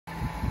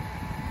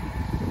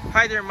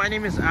Hi there, my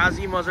name is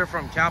Azzy Mazhar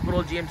from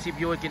Capital GMC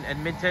Buick in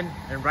Edmonton,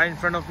 and right in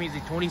front of me is the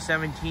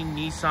 2017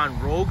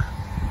 Nissan Rogue.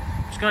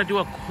 I'm just gonna do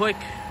a quick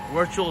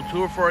virtual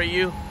tour for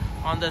you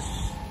on this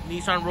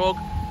Nissan Rogue.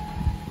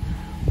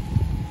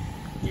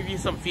 Give you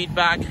some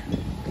feedback.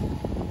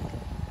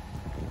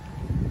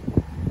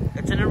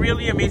 It's in a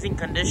really amazing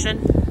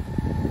condition.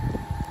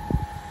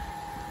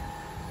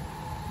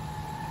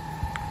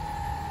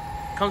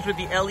 Comes with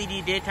the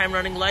LED daytime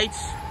running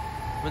lights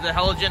with a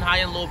halogen high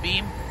and low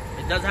beam.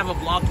 It does have a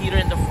block heater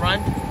in the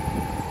front.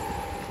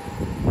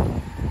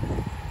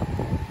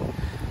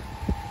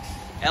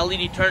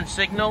 LED turn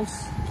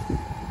signals.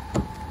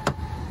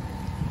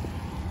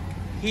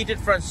 Heated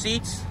front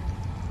seats.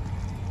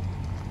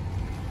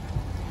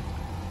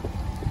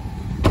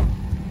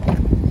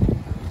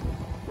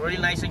 Really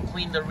nice and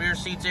clean the rear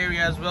seats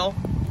area as well.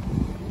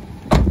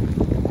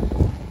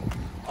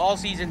 All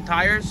season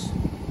tires.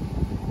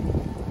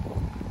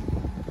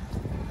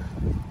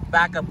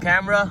 Backup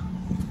camera.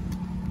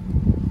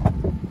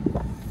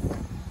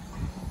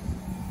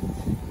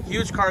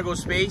 Huge cargo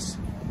space.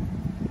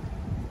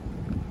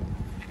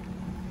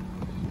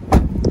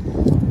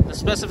 The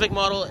specific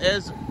model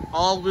is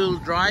all-wheel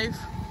drive,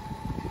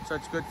 so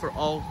it's good for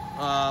all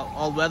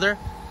weather.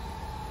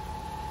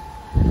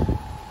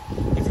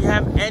 If you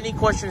have any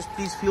questions,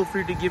 please feel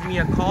free to give me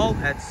a call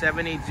at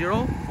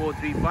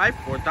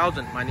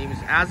 780-435-4000. My name is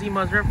Azzy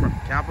Mazhar from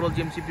Capital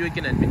GMC Buick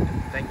in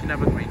Edmonton. Thank you and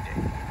have a great day.